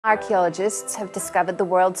Archaeologists have discovered the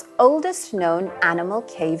world's oldest known animal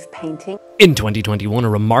cave painting. In 2021, a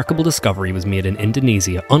remarkable discovery was made in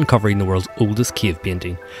Indonesia, uncovering the world's oldest cave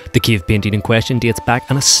painting. The cave painting in question dates back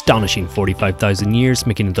an astonishing 45,000 years,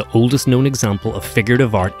 making it the oldest known example of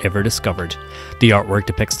figurative art ever discovered. The artwork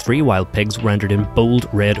depicts 3 wild pigs rendered in bold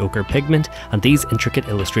red ochre pigment, and these intricate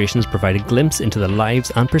illustrations provide a glimpse into the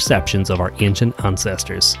lives and perceptions of our ancient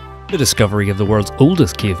ancestors. The discovery of the world's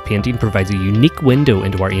oldest cave painting provides a unique window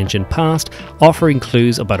into our ancient past, offering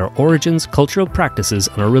clues about our origins, cultural practices,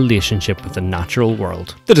 and our relationship with the natural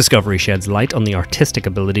world. The discovery sheds light on the artistic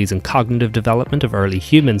abilities and cognitive development of early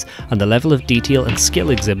humans, and the level of detail and skill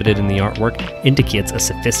exhibited in the artwork indicates a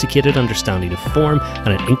sophisticated understanding of form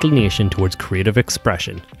and an inclination towards creative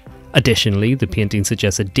expression. Additionally, the painting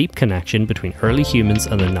suggests a deep connection between early humans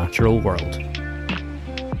and the natural world.